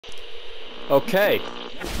Okay.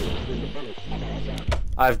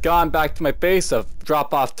 I've gone back to my base, I've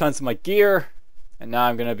dropped off tons of my gear, and now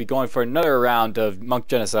I'm going to be going for another round of monk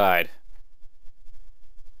genocide.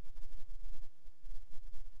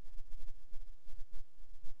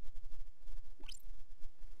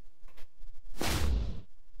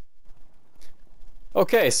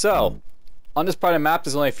 Okay, so on this part of the map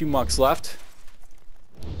there's only a few monks left.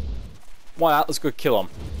 Why not? Let's go kill them.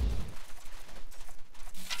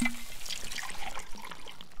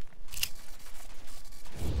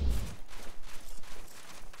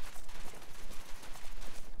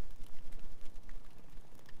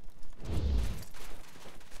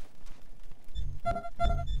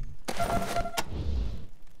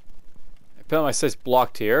 Apparently it says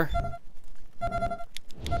blocked here.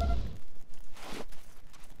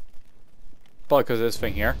 Probably because of this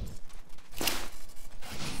thing here.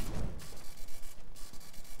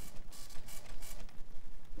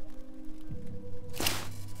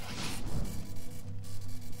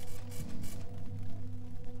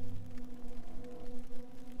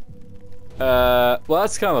 Well,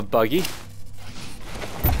 that's kind of a buggy.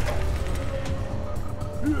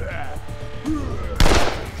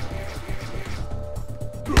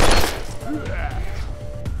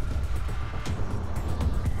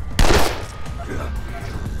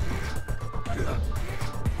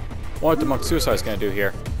 What the monk suicide is going to do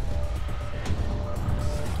here?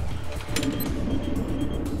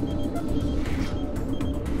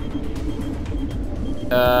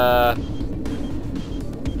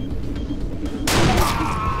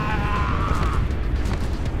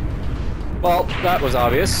 Well, that was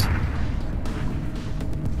obvious.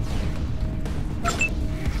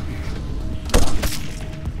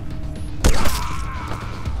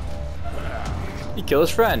 He killed his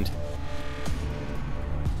friend.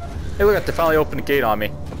 Hey look, they finally opened the gate on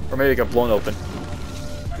me. Or maybe it got blown open.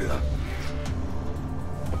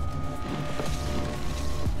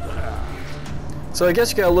 So I guess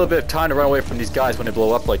you got a little bit of time to run away from these guys when they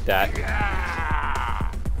blow up like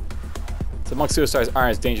that. So monk suicides aren't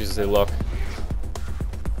as dangerous as they look.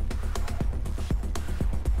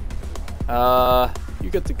 You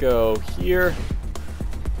get to go here.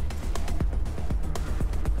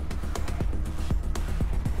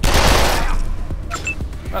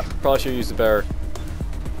 Oh, probably should use a better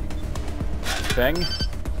thing.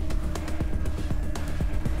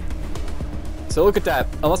 So look at that.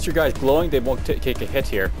 Unless your guy's glowing, they won't take a hit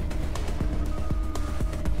here.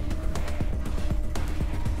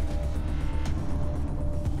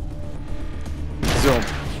 Zoom.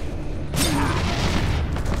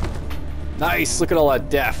 Nice. Look at all that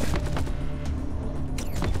death.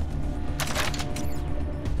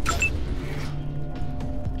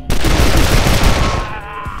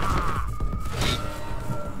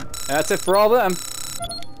 And that's it for all of them.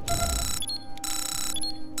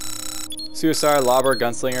 Suicide, lobber,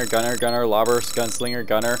 gunslinger, gunner, gunner, lobber, gunslinger,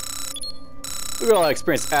 gunner. Look at all that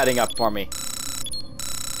experience adding up for me.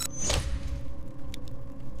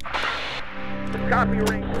 Copy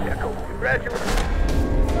ring, Echo. Congratulations.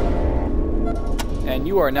 And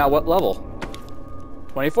you are now what level?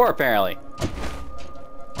 24 apparently.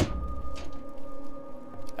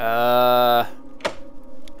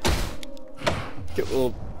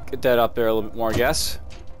 We'll get that up there a little bit more, I guess.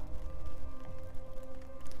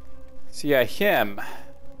 So yeah, him.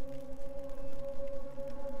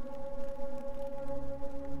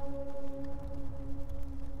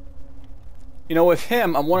 You know, with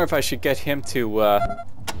him, I'm wondering if I should get him to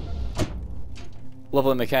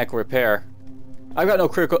level in mechanical repair. I got no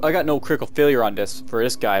critical failure on this for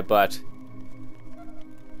this guy, but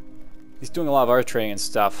he's doing a lot of art training and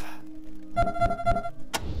stuff.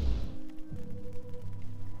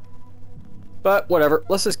 But whatever,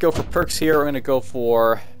 let's just go for perks here. We're gonna go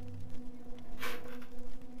for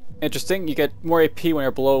interesting. You get more AP when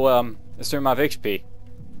you're below a certain amount of HP.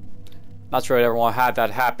 Not sure I'd ever want to have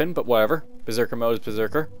that happen, but whatever. Berserker mode is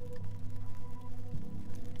Berserker.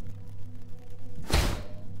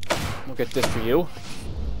 We'll get this for you.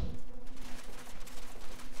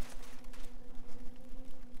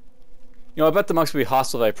 You know, I bet the monks will be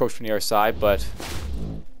hostile if I approach from the other side, but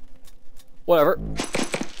whatever.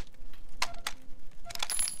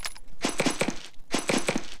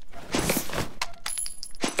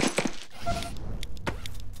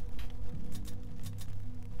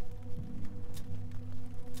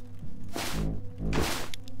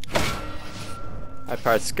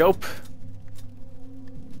 High-powered scope.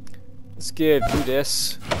 Let's give you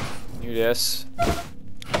this. You this.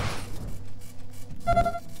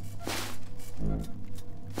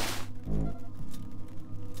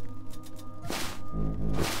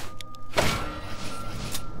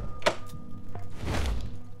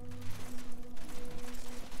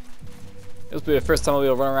 This will be the first time I'll be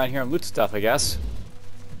able to run around here and loot stuff, I guess.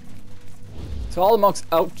 So all the monks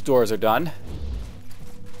outdoors are done.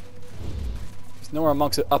 There's no more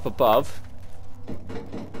monks up above.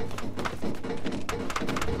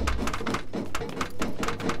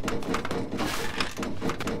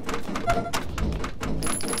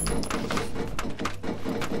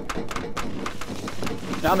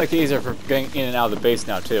 Now make it easier for getting in and out of the base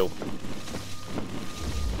now too.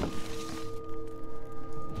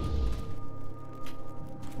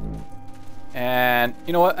 And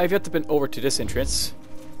you know what? I've yet to been over to this entrance,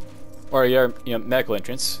 or your medical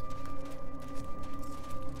entrance.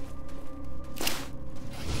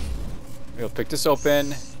 We'll pick this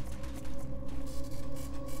open.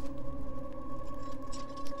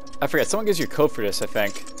 I forget. Someone gives you a code for this, I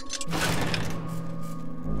think.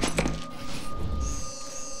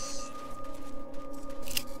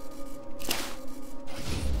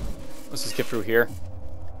 Let's just get through here.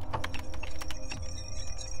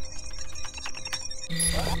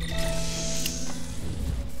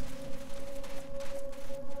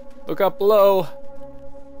 Look up below.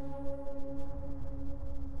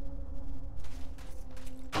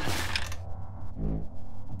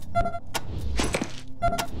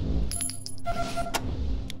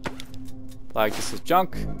 Like this is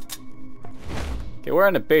junk. Okay, where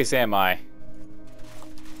in the base am I?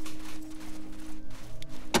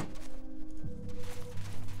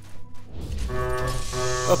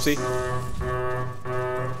 Oopsie.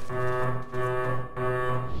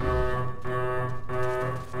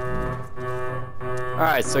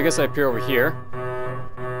 Alright, so I guess I appear over here.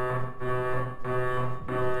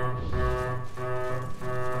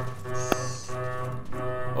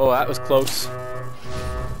 Oh, that was close.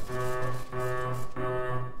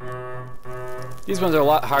 These ones are a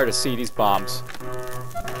lot harder to see, these bombs.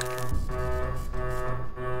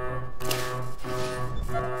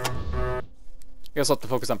 I guess I'll have to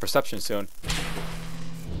focus on perception soon.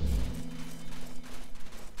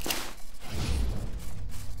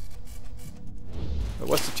 But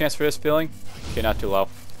what's the chance for this feeling? Okay, not too low.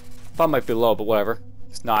 Thought it might be low, but whatever.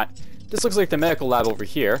 It's not. This looks like the medical lab over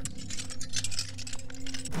here.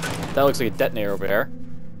 That looks like a detonator over there.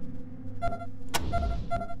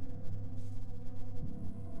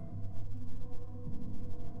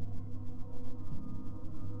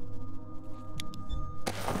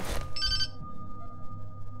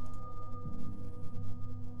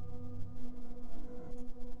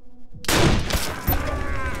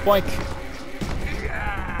 Boink.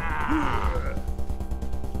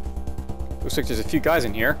 Looks like there's a few guys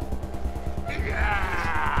in here.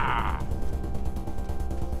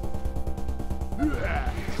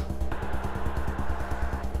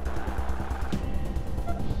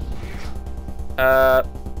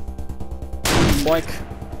 Boink.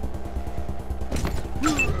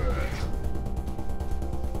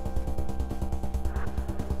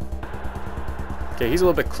 Okay, he's a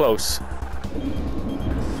little bit close.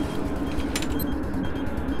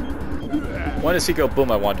 When does he go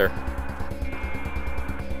boom, I wonder?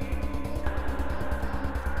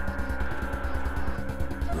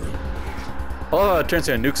 Oh, it turns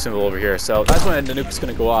into a nuke symbol over here, so that's when the nuke is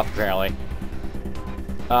going to go off, apparently.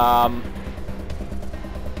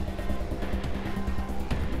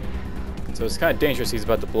 So it's kind of dangerous he's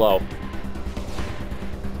about to blow.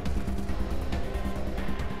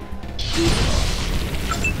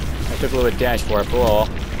 I took a little bit of damage for it, but well,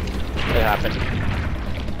 it happened.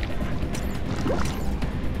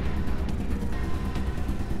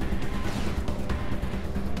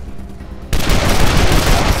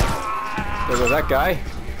 There goes that guy.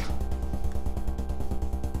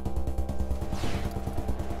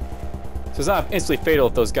 So it's not instantly fatal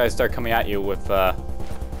if those guys start coming at you with their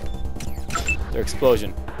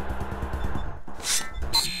explosion.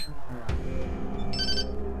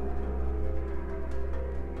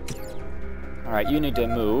 Alright, you need to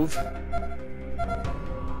move.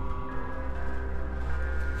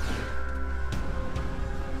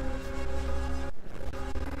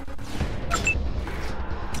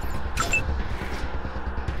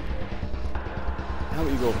 Now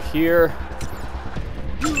we go over here.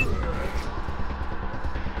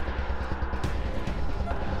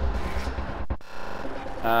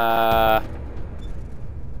 I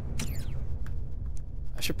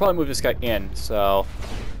should probably move this guy in, so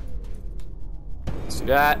let's do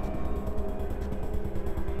that.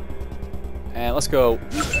 And let's go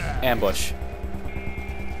ambush.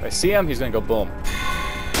 If I see him, he's gonna go boom.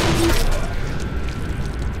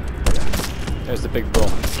 There's the big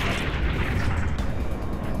boom.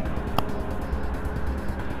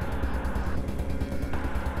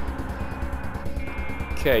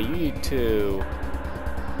 Okay, you need to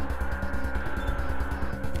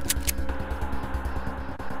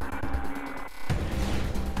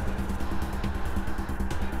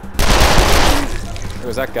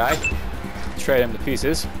goes that guy. Shred him to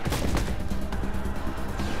pieces.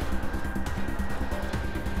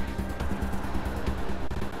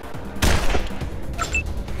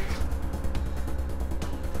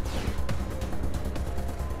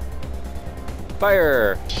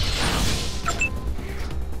 Fire!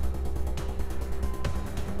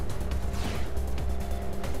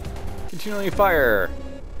 Continually fire!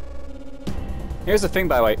 Here's the thing,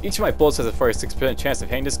 by the way. Each of my bullets has a 46% chance of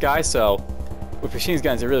hitting this guy, so with machine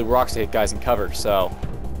guns, it really rocks to hit guys in cover, so...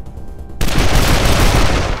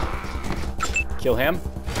 Kill him.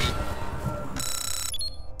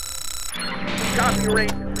 Copy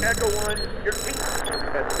rate, Echo 1. Your team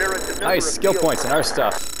has merits a number Nice, of skill kills. points in our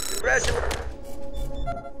stuff. Congratulations.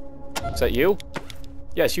 Is that you?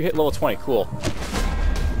 Yes, you hit level 20, cool.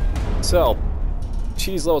 So,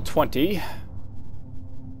 she's level 20.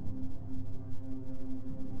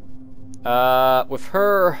 With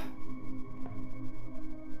her...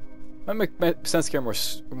 Might make sense to give her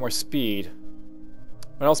more speed.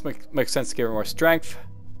 Might also make sense to give her more strength.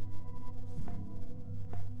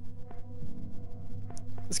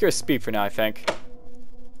 Let's give her speed for now, I think.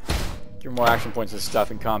 Give her more action points and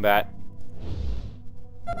stuff in combat.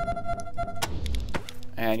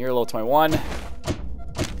 And you're level 21.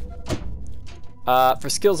 For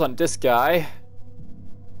skills on this guy,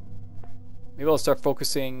 maybe I'll start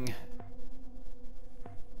focusing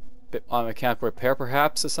a bit on mechanical repair,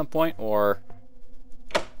 perhaps, at some point, or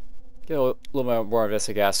get a little bit more of this,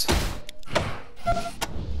 I guess.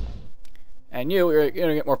 And you're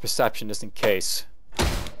gonna get more perception just in case.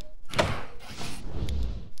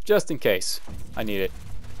 Just in case. I need it.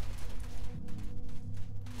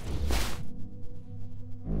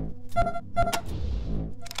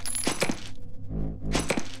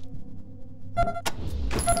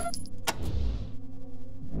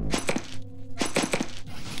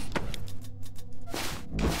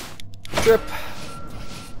 Trip.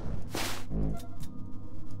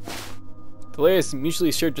 The latest mutually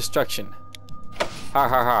assured destruction. Har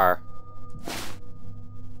har har.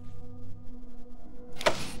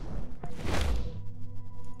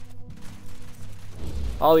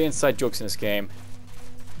 All the inside jokes in this game.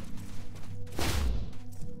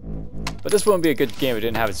 But this wouldn't be a good game if it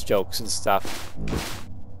didn't have its jokes and stuff.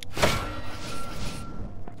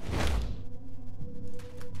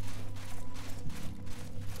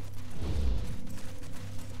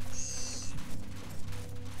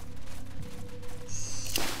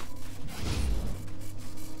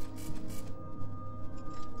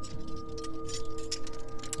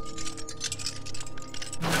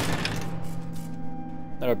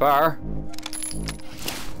 Another bar.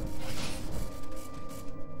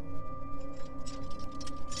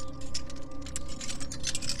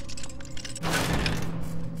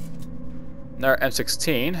 Another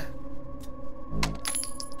M16.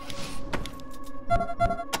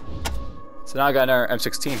 So now I got another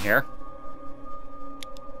M16 here.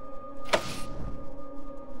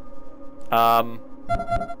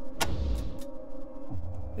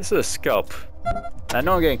 This is a scope. I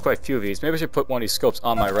know I'm getting quite a few of these. Maybe I should put one of these scopes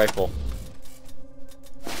on my rifle.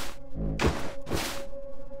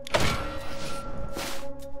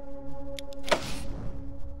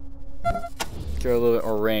 Get a little bit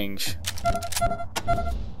more range.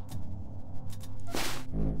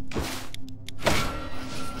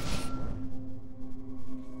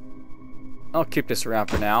 I'll keep this around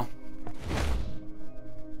for now.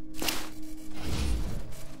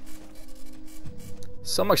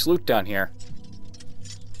 So much loot down here.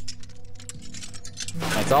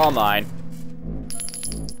 It's all mine.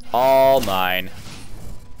 All mine.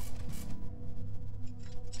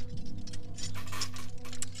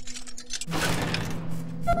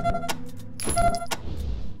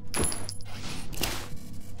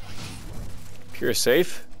 Pure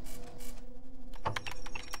safe.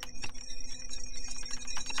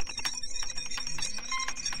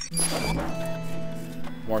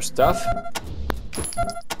 More stuff.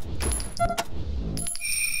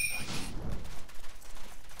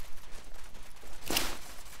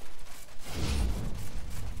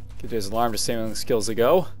 Get his alarm disabling skills to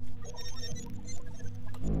go.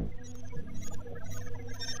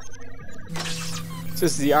 So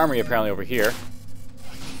this is the armory apparently over here.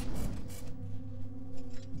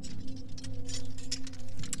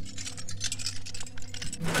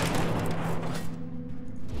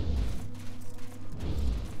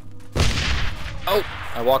 Oh!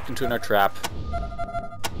 I walked into another trap.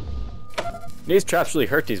 These traps really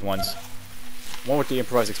hurt these ones. I wonder what the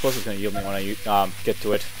improvised explosive is going to yield me when I get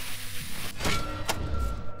to it.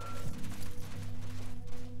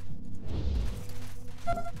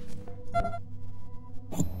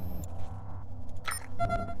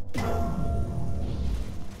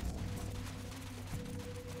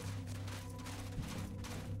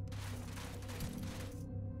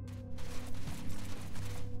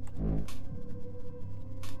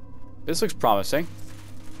 This looks promising.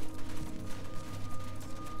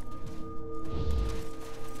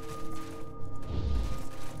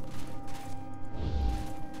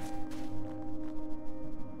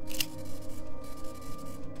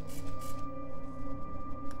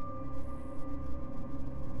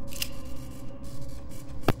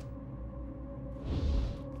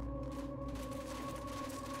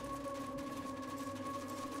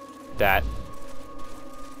 That.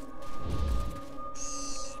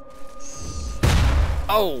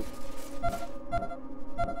 Oh!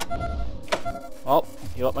 Well,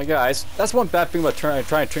 heal up my guys. That's one bad thing about trying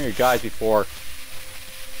to train your guys before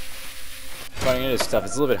running into stuff.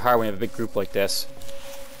 It's a little bit hard when you have a big group like this.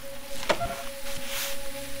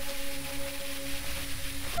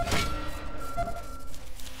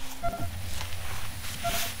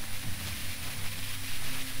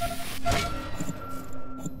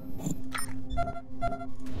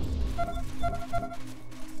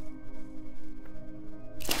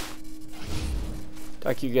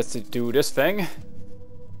 Taki gets to do this thing.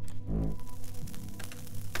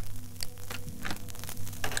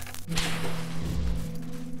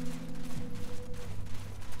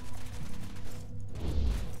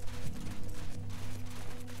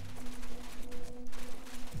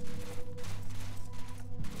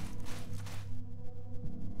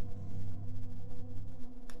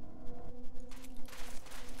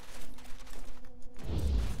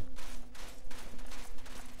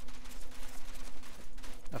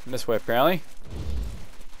 Nothing this way, apparently.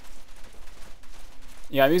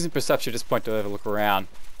 Yeah, I'm using perception at this point to have a look around.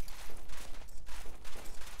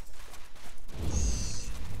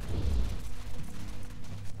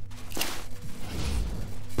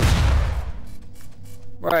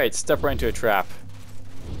 Right, step right into a trap.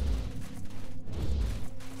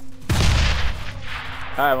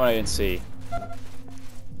 Alright, what I didn't see.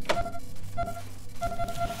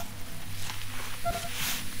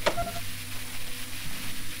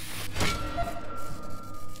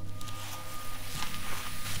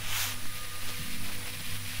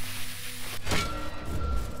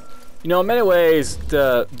 You know, in many ways,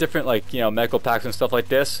 the different, like, you know, medical packs and stuff like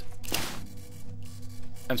this,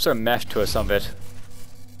 I'm sort of meshed to some of it.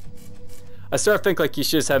 I sort of think, like, you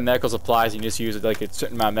should just have medical supplies and you just use, like, a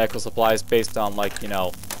certain amount of medical supplies based on, like, you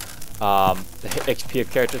know, the HP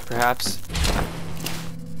of characters, perhaps.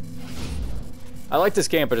 I like this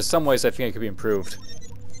game, but in some ways I think it could be improved.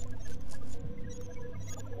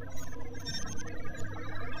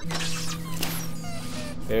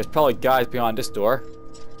 There's probably guys beyond this door.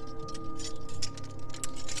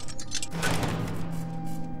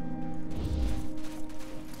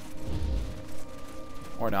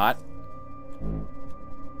 Or not.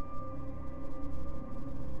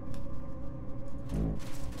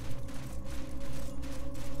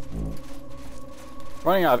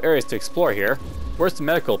 Running out of areas to explore here. Where's the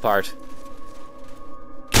medical part?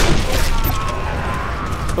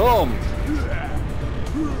 Boom!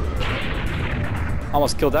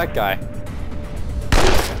 Almost killed that guy.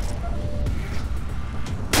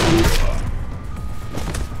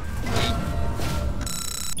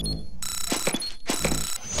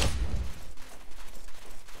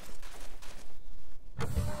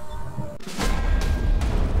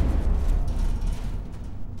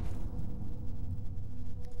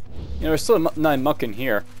 You know, there's still a nutty monk in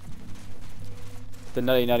here. The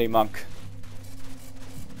nutty monk.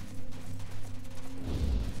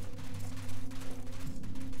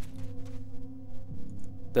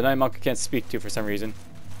 The nutty monk I can't speak to for some reason.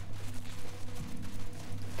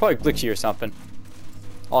 Probably glitchy or something.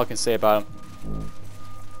 All I can say about him.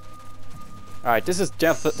 Alright, this is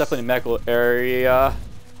definitely a medical area.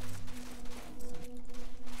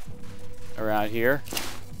 Around here.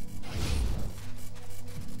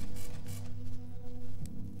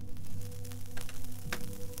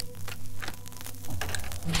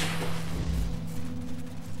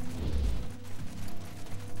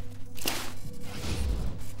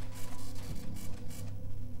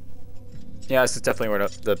 Yeah, this is definitely where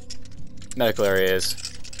the medical area is.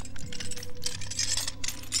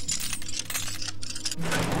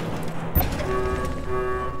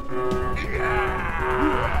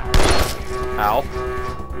 Ow.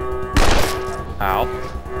 Ow.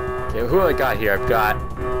 Okay, who have I got here? I've got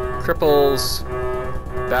Cripples,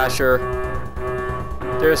 Basher.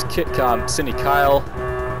 There's Cindy Kyle.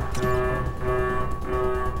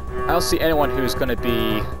 I don't see anyone who's going to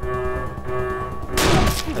be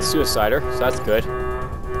a suicider, so that's good.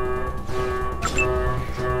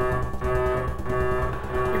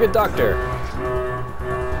 You're a good doctor.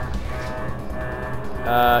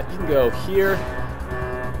 You can go here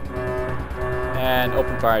and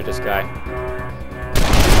open fire at this guy.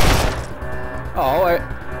 Oh, I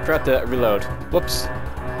forgot to reload. Whoops.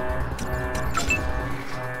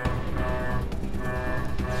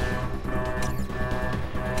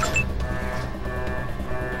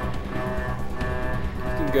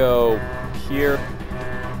 You can go here.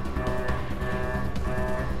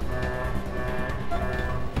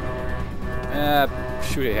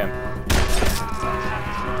 Shoot at him.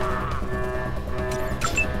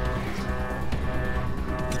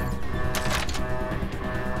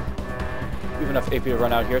 We have enough AP to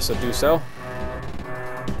run out here, so do so.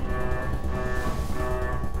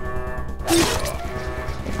 I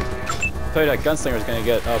thought that gunslinger was going to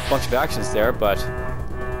get a bunch of actions there, but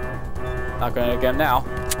not going to get now.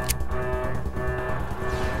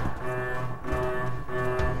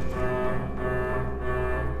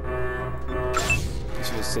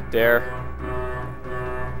 Just sit there.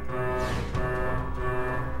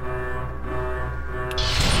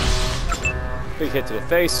 Big hit to the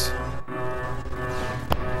face.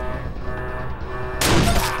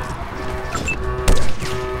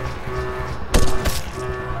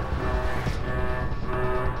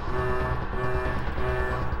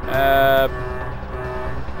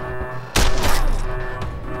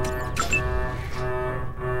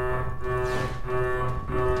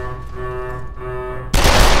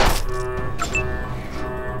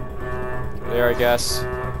 There, I guess.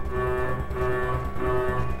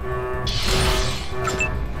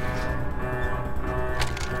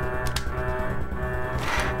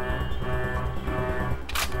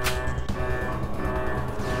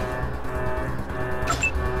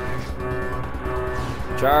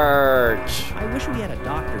 Charge! I wish we had a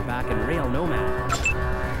doctor back in Rail Nomad.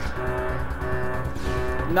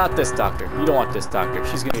 Not this doctor. You don't want this doctor.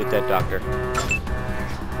 She's gonna be a dead doctor.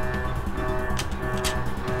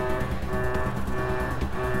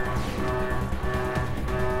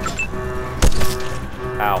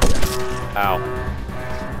 Ow. Ow.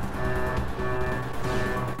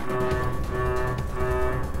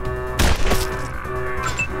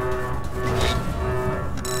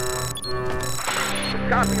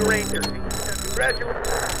 Copy, Ranger.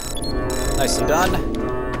 Congratulations. Nicely done.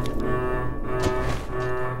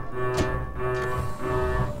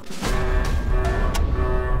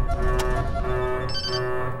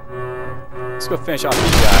 Let's go finish off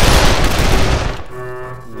these guys.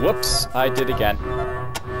 Whoops, I did again.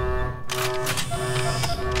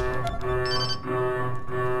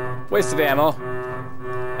 Waste of ammo.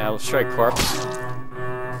 And we'll strike corpse.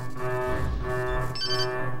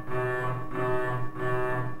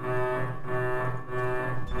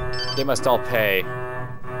 They must all pay.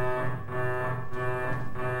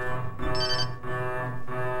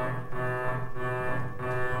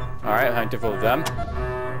 Alright, I'm having difficulty with them.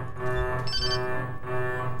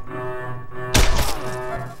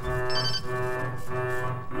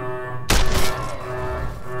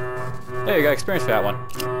 There you go, experience for that one.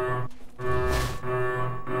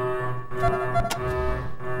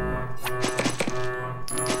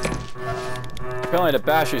 Apparently the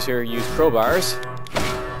bashers here use crowbars.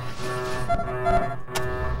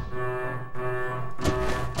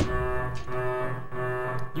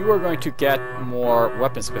 You are going to get more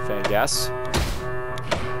weaponsmithing, I guess.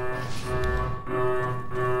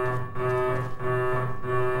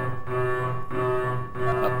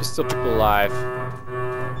 Oh, there's still people alive.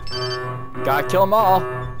 Gotta kill them all.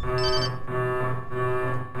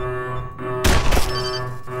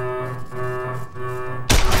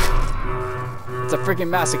 It's a freaking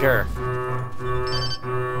massacre.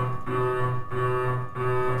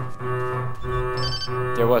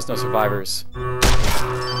 There was no survivors.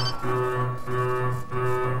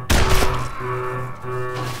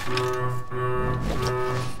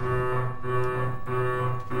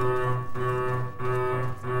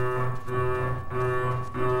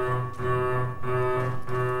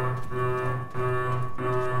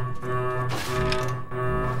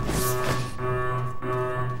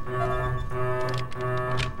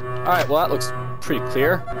 Alright, well that looks pretty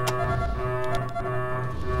clear.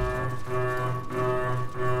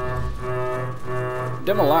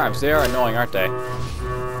 Dim alarms, they are annoying, aren't they?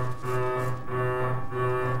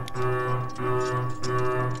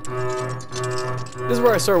 This is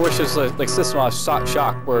where I sort of wish there's like System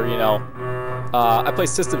Shock, where, you know, I play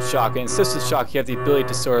System Shock, and in System Shock you have the ability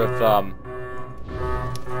to sort of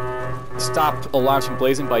stop alarms from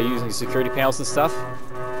blazing by using security panels and stuff.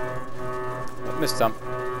 I missed some.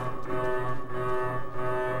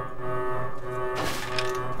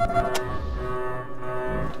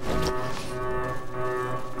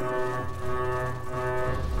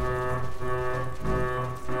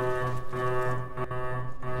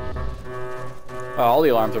 All the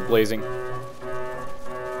alarms are blazing.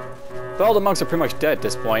 But all the monks are pretty much dead at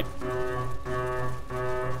this point.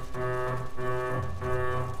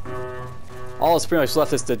 All that's pretty much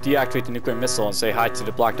left is to deactivate the nuclear missile and say hi to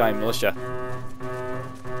the Black Diamond Militia.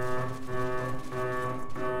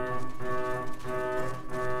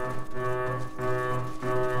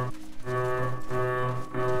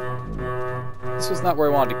 This was not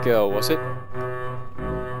where I wanted to go, was it?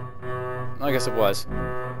 I guess it was.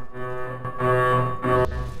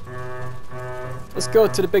 Let's go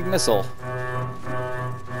to the big missile.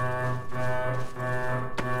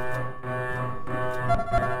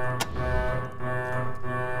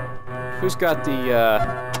 Who's got the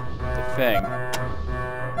thing?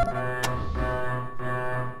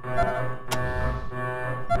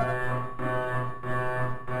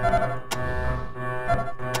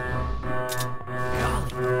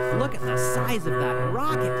 Golly, look at the size of that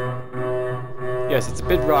rocket. Yes, it's a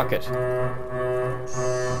big rocket.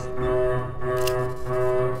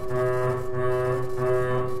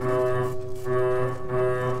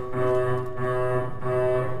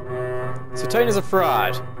 So Titan is a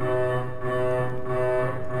fraud.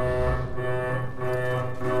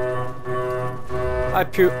 I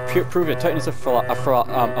prove it. Titan is a fraud.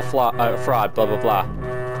 Blah blah blah.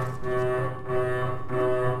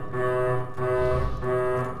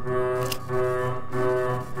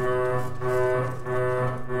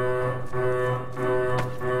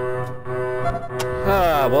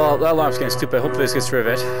 Well, that alarm's getting stupid. Hopefully this gets rid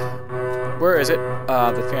of it. Where is it?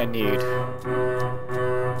 The thing I need.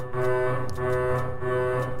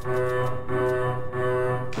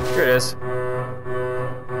 Here it is.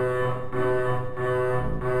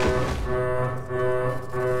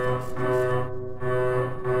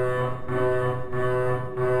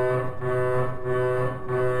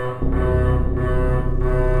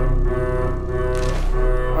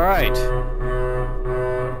 All right.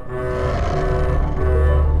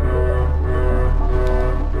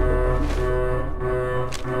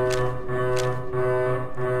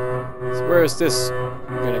 Where is this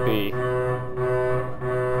gonna be?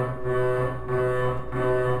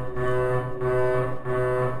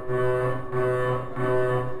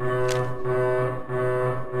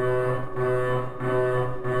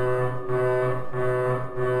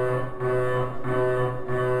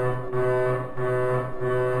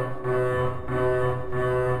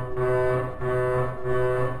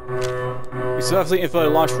 We successfully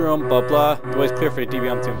infiltrated the launch room, blah blah. The way is clear for the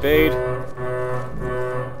DBM to invade.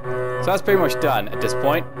 So that's pretty much done at this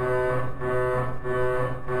point.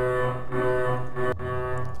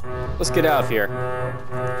 Let's get out of here.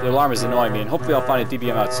 The alarm is annoying me, and hopefully I'll find a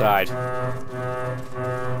DBM outside.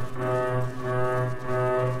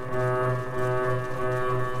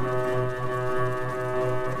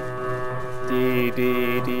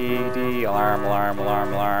 D, alarm, alarm,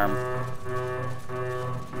 alarm, alarm.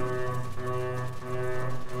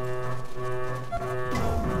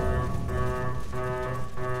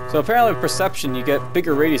 So apparently with perception, you get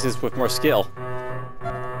bigger radiuses with more skill.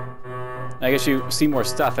 And I guess you see more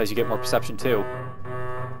stuff as you get more perception too.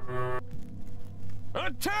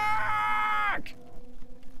 Attack!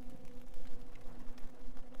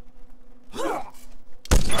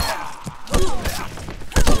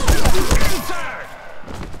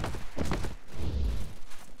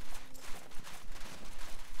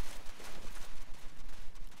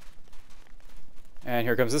 And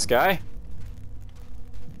here comes this guy.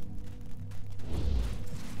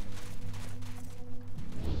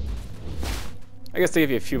 I guess they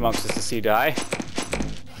give you a few months just to see you die.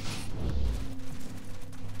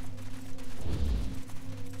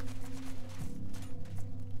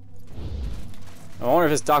 I wonder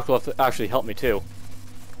if this doctor will actually help me too.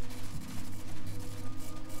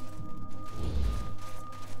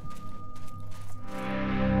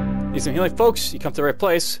 Need some healing, folks? You come to the right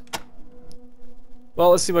place.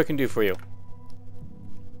 Well, let's see what I can do for you.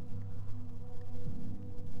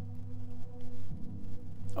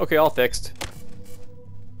 Okay, all fixed.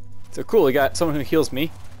 So cool, we got someone who heals me.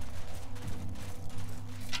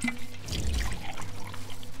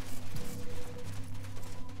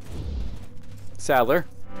 Sadler.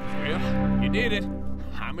 Well, you did it.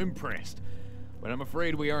 I'm impressed. But I'm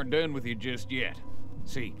afraid we aren't done with you just yet.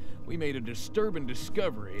 See, we made a disturbing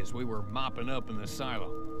discovery as we were mopping up in the silo.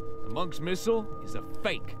 The Monk's missile is a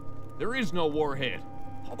fake. There is no warhead.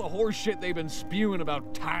 All the horse shit they've been spewing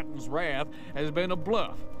about Titan's wrath has been a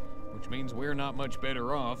bluff, which means we're not much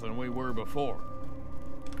better off than we were before.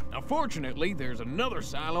 Now, fortunately, there's another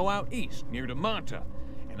silo out east, near DeMonta,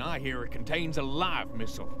 and I hear it contains a live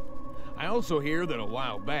missile. I also hear that a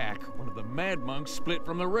while back, one of the Mad Monks split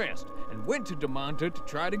from the rest and went to DeMonta to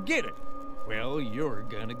try to get it. Well, you're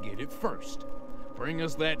gonna get it first. Bring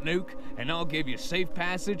us that nuke, and I'll give you safe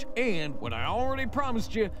passage and what I already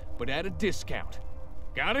promised you, but at a discount.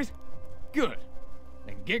 Got it? Good.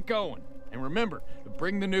 Then get going. And remember to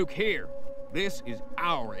bring the nuke here. This is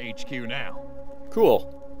our HQ now.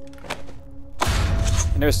 Cool.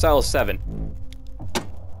 And there's Silo 7.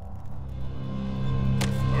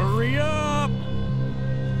 Hurry up!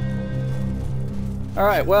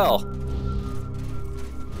 Alright, well.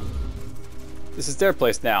 This is their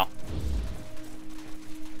place now.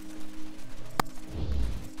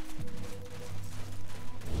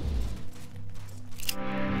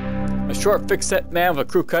 A short, thick-set man with a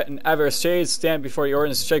crew cut and average shades stand before the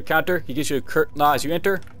ordnance shed counter. He gives you a curt nod as you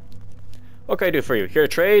enter. What can I do for you? Here to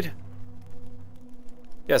trade?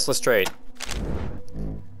 Yes, let's trade.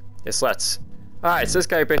 Yes, let's. Alright, so this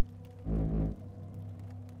guy...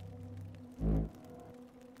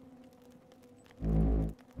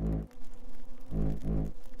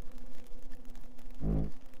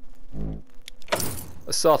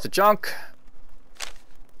 Let's sell off the junk.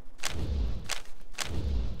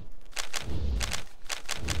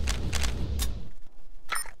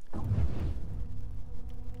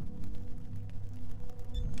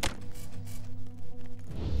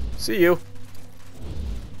 See you,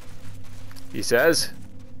 he says.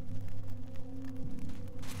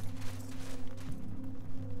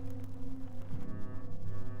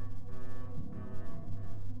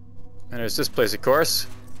 And there's this place, of course.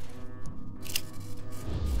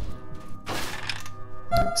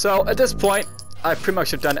 So, at this point, I pretty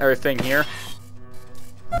much have done everything here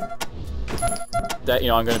that,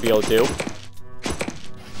 I'm going to be able to do.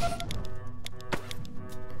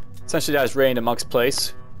 Essentially, that is raiding the monk's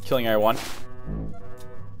place, killing everyone.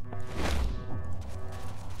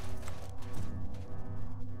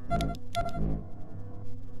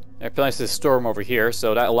 Apparently, there's a storeroom over here,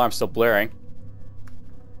 so that alarm's still blaring.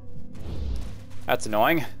 That's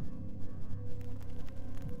annoying.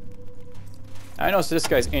 I know, so this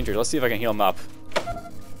guy's injured. Let's see if I can heal him up.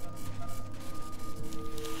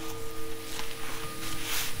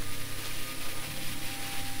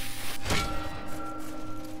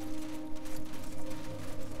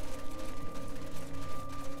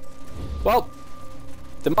 Well,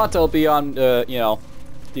 the Manta will be on, the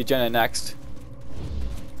agenda next.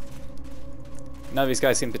 None of these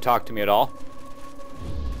guys seem to talk to me at all.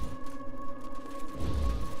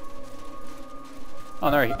 Oh,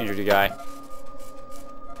 there he injured a guy.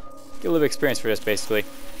 Get a little bit of experience for this, basically.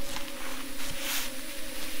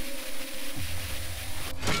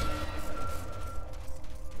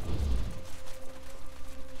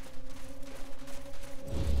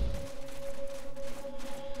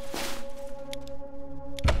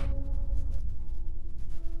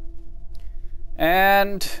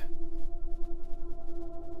 And...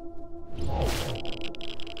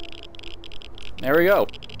 there we go.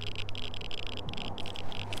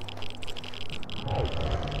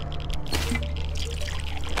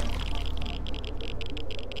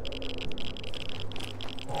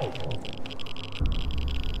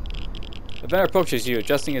 The vendor approaches you,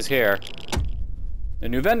 adjusting his hair. A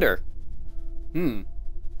new vendor. Never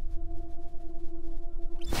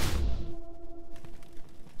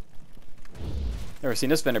seen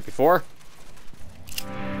this vendor before.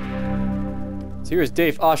 So here's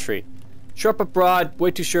Dave Oshry. Sharp up broad,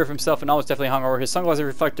 way too sure of himself and almost definitely hungover. His sunglasses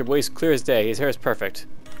reflect their waist clear as day. His hair is perfect.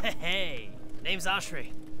 Hey, name's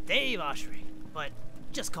Oshry. Dave Oshry. But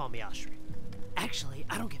just call me Oshry. Actually,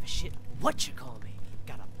 I don't give a shit what you call me.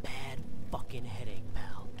 Got a bad fucking headache,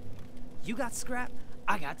 pal. You got scrap,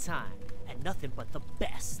 I got time. And nothing but the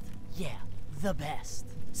best. Yeah, the best.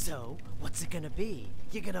 So, what's it gonna be?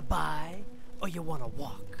 You gonna buy, or you wanna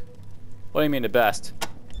walk? What do you mean the best?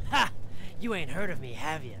 Ha! You ain't heard of me,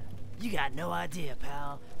 have you? You got no idea,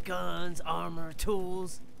 pal. Guns, armor,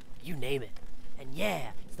 tools, you name it. And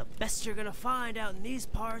yeah, it's the best you're gonna find out in these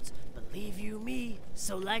parts, believe you me.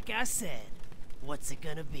 So like I said, what's it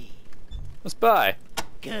gonna be? Let's buy.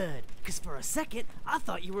 Good, cause for a second, I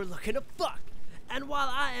thought you were looking to fuck. And while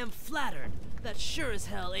I am flattered, that sure as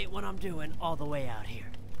hell ain't what I'm doing all the way out here.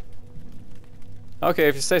 Okay,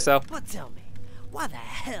 if you say so. But tell me, why the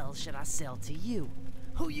hell should I sell to you?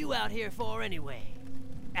 Who you out here for anyway?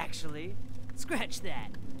 Actually, scratch that.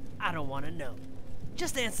 I don't want to know.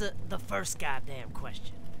 Just answer the first goddamn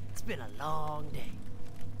question. It's been a long day.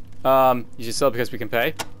 You should sell because we can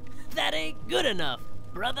pay? That ain't good enough,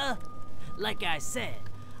 brother. Like I said,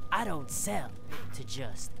 I don't sell to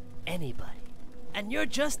just anybody. And you're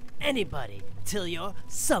just anybody till you're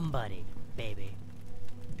somebody, baby.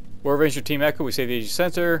 We're Ranger Team Echo. We save the Aegis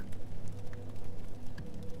Center.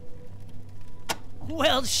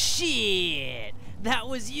 Well, shit. That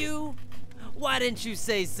was you? Why didn't you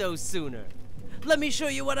say so sooner? Let me show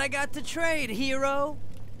you what I got to trade, hero.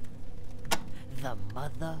 The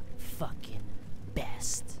motherfucking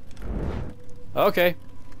best. Okay.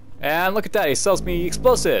 And look at that, he sells me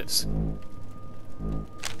explosives.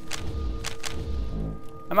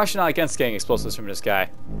 I'm actually not against getting explosives from this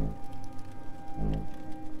guy.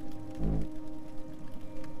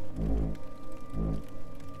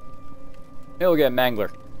 Maybe we'll get a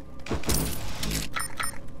Mangler.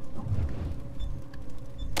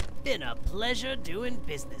 Been a pleasure doing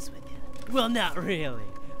business with you. Well, not really,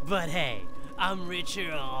 but hey, I'm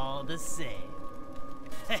richer all the same.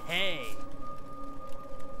 Hey.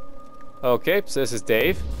 Okay, so this is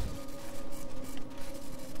Dave.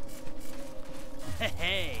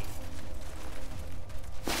 Hey.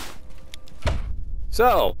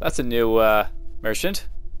 So, that's a new merchant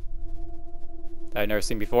that I've never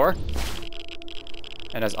seen before.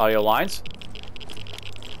 And has audio lines.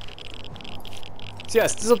 So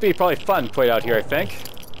yes, this will be probably fun played out here, I think.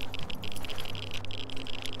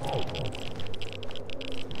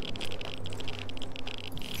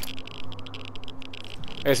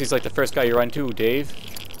 I guess he's like the first guy you run to, Dave.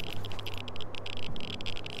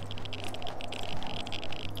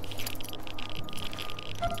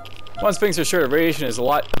 One thing's for sure, the radiation is a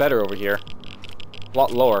lot better over here. A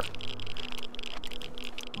lot lower.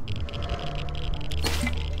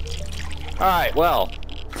 Alright, well.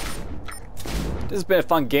 This has been a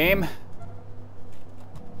fun game.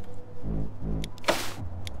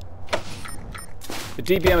 The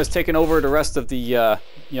DBM has taken over the rest of the,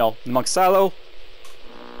 the monk silo.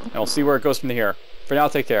 And we'll see where it goes from here. For now,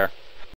 take care.